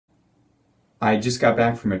I just got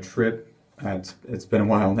back from a trip. It's been a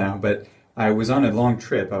while now, but I was on a long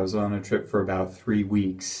trip. I was on a trip for about 3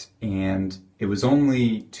 weeks, and it was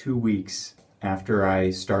only 2 weeks after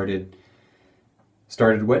I started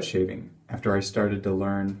wet shaving, after I started to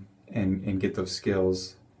learn and get those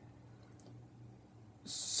skills.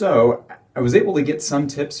 So I was able to get some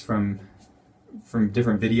tips from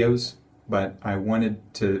different videos, but I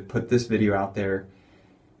wanted to put this video out there.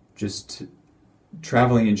 Just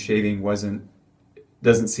traveling and shaving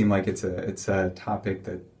doesn't seem like it's a topic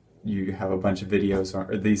that you have a bunch of videos on,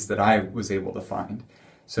 or at least that I was able to find.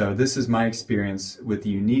 So this is my experience with the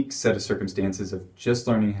unique set of circumstances of just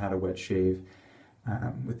learning how to wet shave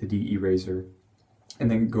with the DE razor, and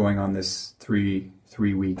then going on this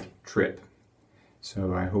three-week trip.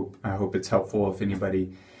 So I hope it's helpful if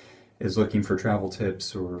anybody is looking for travel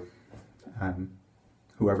tips, or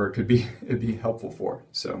whoever it'd be helpful for.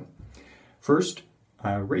 So first,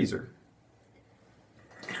 razor.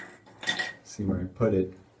 See where I put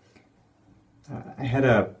it. I had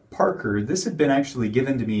a Parker. This had been actually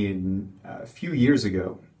given to me a few years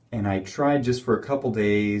ago, and I tried just for a couple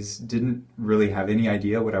days, didn't really have any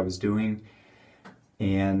idea what I was doing,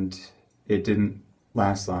 and it didn't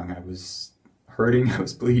last long. I was hurting, I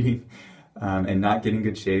was bleeding, and not getting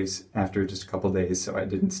good shaves after just a couple days, so I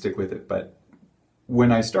didn't stick with it. But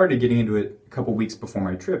when I started getting into it a couple weeks before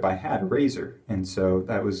my trip, I had a razor, and so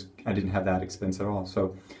I didn't have that expense at all.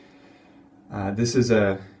 So this is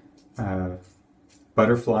a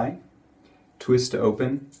butterfly twist to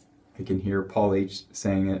open. I can hear Paul H.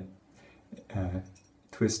 saying it,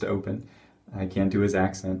 twist to open. I can't do his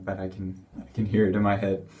accent, but I can hear it in my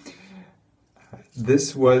head.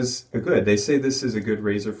 This was they say this is a good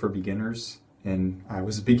razor for beginners, and I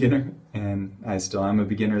was a beginner, and I still am a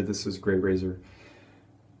beginner. This was a great razor.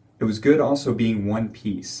 It was good also being one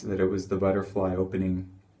piece, that it was the butterfly opening.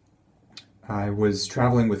 I was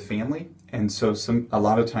traveling with family, and so a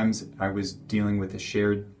lot of times I was dealing with a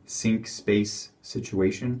shared sink space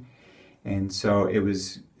situation, and so it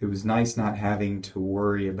was nice not having to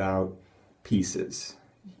worry about pieces,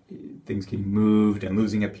 things getting moved and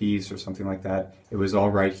losing a piece or something like that. It was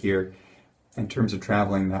all right here. In terms of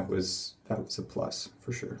traveling, that was a plus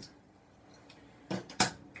for sure.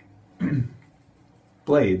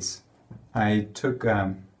 Blades. I took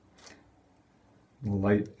the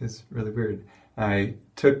light is really weird. I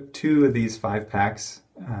took 2 of these 5-packs,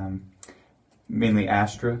 mainly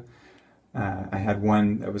Astra. I had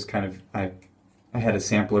one that was I had a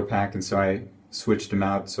sampler pack, and so I switched them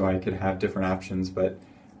out so I could have different options, but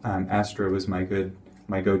Astra was my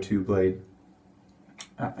go-to blade.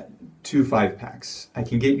 2 5-packs. I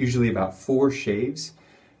can get usually about 4 shaves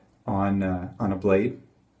on a blade.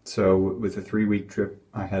 So with a 3-week trip,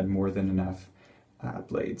 I had more than enough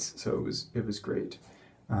blades. So it was great.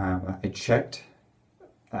 I checked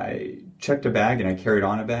a bag, and I carried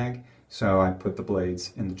on a bag, so I put the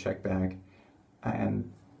blades in the check bag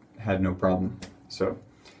and had no problem. So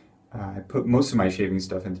I put most of my shaving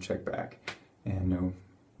stuff in the check bag, and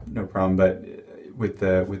no problem. But with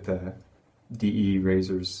the DE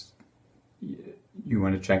razors, you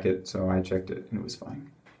want to check it, so I checked it, and it was fine.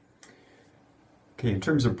 Okay, in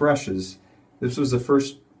terms of brushes, this was the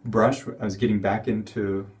first brush I was getting back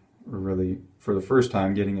into, or really for the first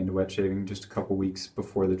time getting into wet shaving, just a couple weeks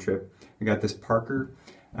before the trip. I got this Parker.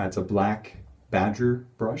 It's a black Badger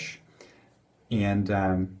brush, and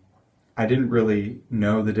I didn't really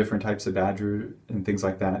know the different types of Badger and things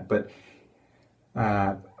like that, but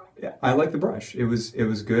I like the brush. It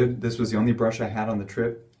was good. This was the only brush I had on the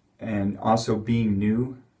trip, and also being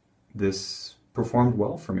new, this performed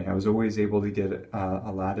well for me. I was always able to get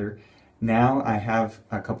a lather. Now I have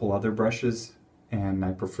a couple other brushes, and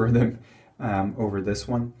I prefer them over this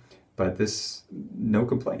one, but no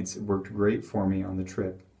complaints. It worked great for me on the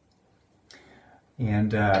trip.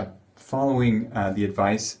 And following the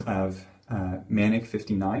advice of Manic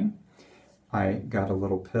 59, I got a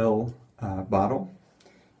little pill bottle,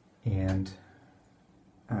 and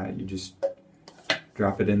you just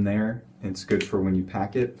drop it in there. It's good for when you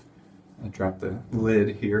pack it. I dropped the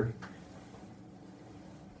lid here.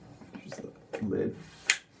 Here's the lid.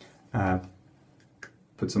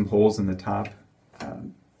 Put some holes in the top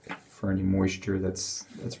for any moisture that's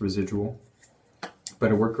residual.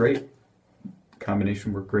 But it worked great.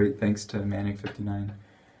 Combination worked great. Thanks to Manic 59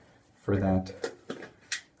 for that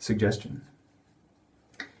suggestion.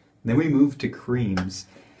 Then we moved to creams.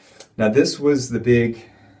 Now this was the big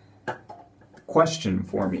question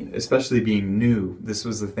for me, especially being new. This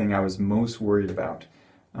was the thing I was most worried about.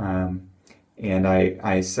 And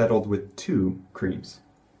I settled with 2 creams.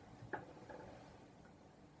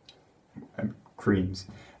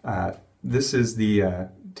 This is the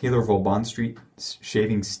Taylor Bond Street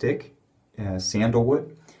shaving stick,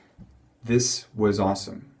 sandalwood. This was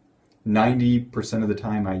awesome. 90% of the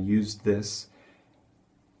time I used this,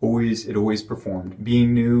 it always performed.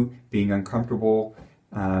 Being new, being uncomfortable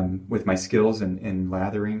with my skills in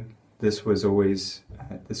lathering, this always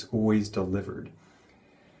delivered.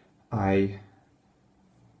 I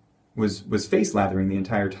was face lathering the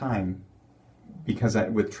entire time because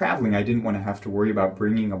with traveling I didn't want to have to worry about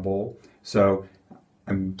bringing a bowl. So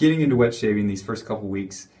I'm getting into wet shaving these first couple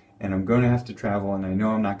weeks, and I'm going to have to travel, and I know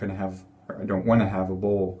I'm not going to have, or I don't want to have a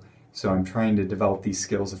bowl. So I'm trying to develop these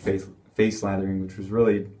skills of face lathering, which was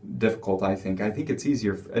really difficult, I think. I think it's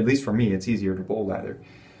easier, at least for me, it's easier to bowl lather.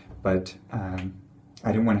 But I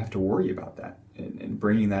didn't want to have to worry about that and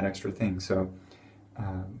bringing that extra thing. So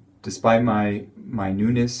despite my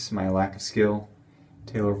newness, my lack of skill,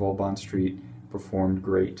 Taylor Bond Street performed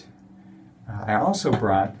great. I also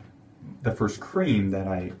brought the first cream that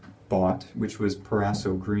I bought, which was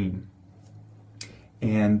Proraso Green.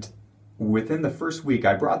 And within the first week,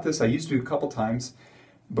 I brought this, I used it a couple times,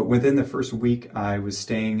 but within the first week I was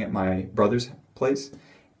staying at my brother's place,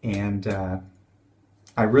 and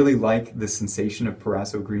I really like the sensation of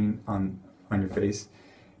Proraso Green on your face.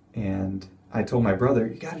 And I told my brother,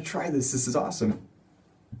 you gotta try this is awesome.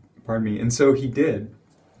 Pardon me. And so he did,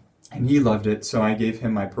 and he loved it, so I gave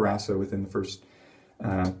him my Proraso within the first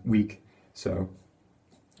week. So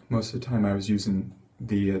most of the time I was using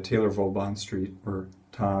the Taylor Bond Street, or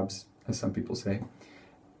Tobs, as some people say,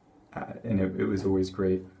 and it was always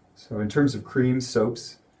great. So in terms of creams,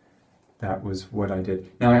 soaps, that was what I did.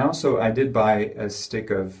 Now I did buy a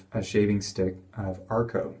shaving stick of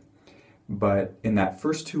Arko, but in that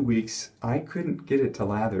first 2 weeks I couldn't get it to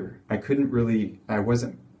lather. I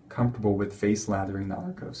wasn't comfortable with face lathering the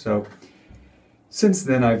Arko. So since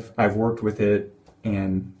then I've worked with it,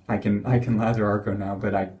 and I can lather Arko now,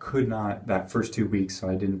 but I could not that first 2 weeks, so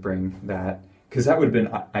I didn't bring that, because that would have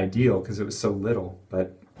been ideal because it was so little,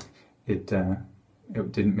 but it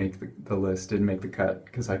didn't make the list, didn't make the cut,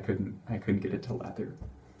 because I couldn't get it to lather.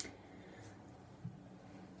 I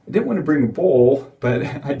didn't want to bring a bowl, but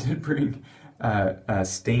I did bring a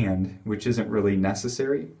stand, which isn't really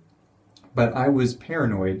necessary, but I was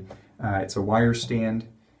paranoid. It's a wire stand,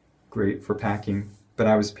 great for packing, but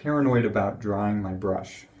I was paranoid about drying my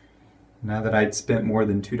brush. Now that I'd spent more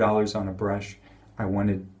than $2 on a brush, I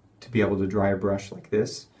wanted to be able to dry a brush like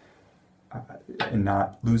this and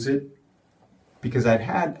not lose it, because I'd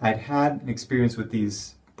had an experience with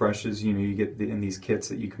these brushes. You know, you get in these kits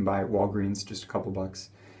that you can buy at Walgreens, just a couple bucks,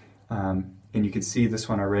 and you can see this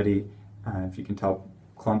one already. If you can tell,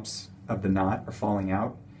 clumps of the knot are falling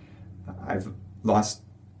out. I've lost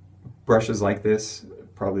brushes like this,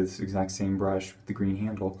 probably this exact same brush with the green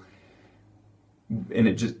handle, and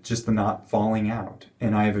it just the knot falling out.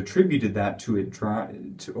 And I have attributed that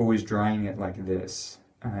to always drying it like this,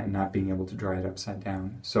 and not being able to dry it upside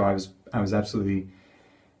down. So I was absolutely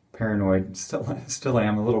paranoid. Still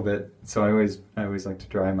am a little bit. So I always like to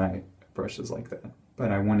dry my brushes like that.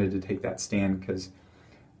 But I wanted to take that stand because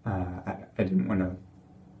I didn't want to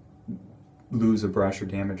lose a brush or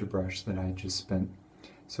damage a brush that I just spent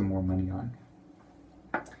some more money on.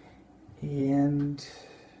 And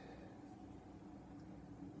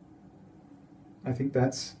I think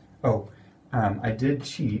that's, I did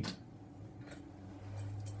cheat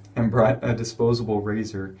and brought a disposable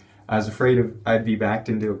razor. I was afraid I'd be backed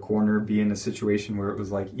into a corner, be in a situation where it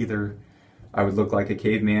was like either I would look like a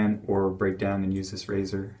caveman or break down and use this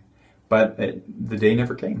razor. But the day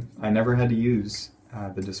never came. I never had to use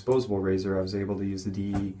the disposable razor. I was able to use the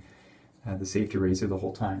DE, the safety razor, the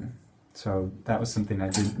whole time. So that was something I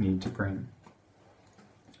didn't need to bring.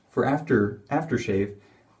 For aftershave,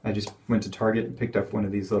 I just went to Target and picked up one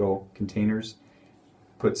of these little containers,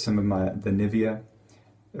 put some of the Nivea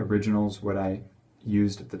Originals, what I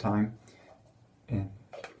used at the time, and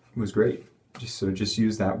it was great. Just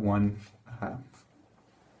use that one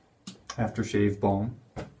aftershave balm.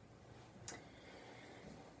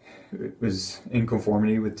 It was in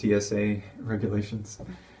conformity with TSA regulations.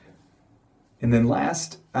 And then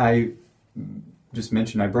last, I just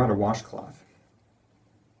mentioned I brought a washcloth.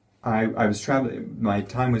 I was traveling, my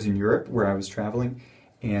time was in Europe where I was traveling,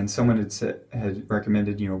 and someone had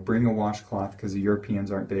recommended, bring a washcloth because the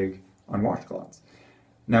Europeans aren't big on washcloths.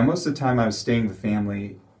 Now, most of the time I was staying with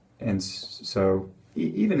family, and so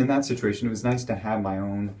even in that situation, it was nice to have my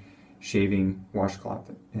own shaving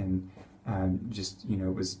washcloth, and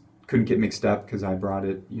couldn't get mixed up because I brought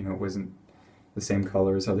it, it wasn't the same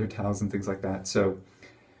color as other towels and things like that. So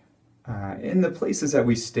in the places that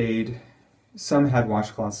we stayed, some had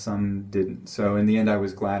washcloths, some didn't. So in the end, I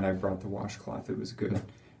was glad I brought the washcloth. It was a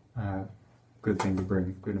good thing to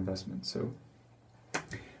bring, good investment. So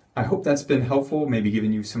I hope that's been helpful, maybe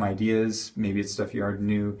giving you some ideas. Maybe it's stuff you already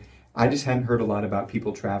knew. I just hadn't heard a lot about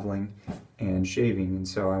people traveling and shaving, and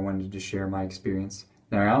so I wanted to share my experience.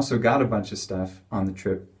 Now, I also got a bunch of stuff on the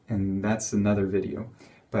trip, and that's another video,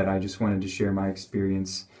 but I just wanted to share my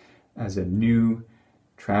experience as a new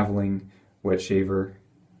traveling wet shaver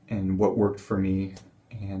and what worked for me,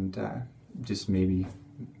 and just maybe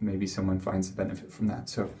someone finds a benefit from that.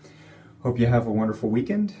 So hope you have a wonderful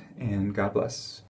weekend, and God bless.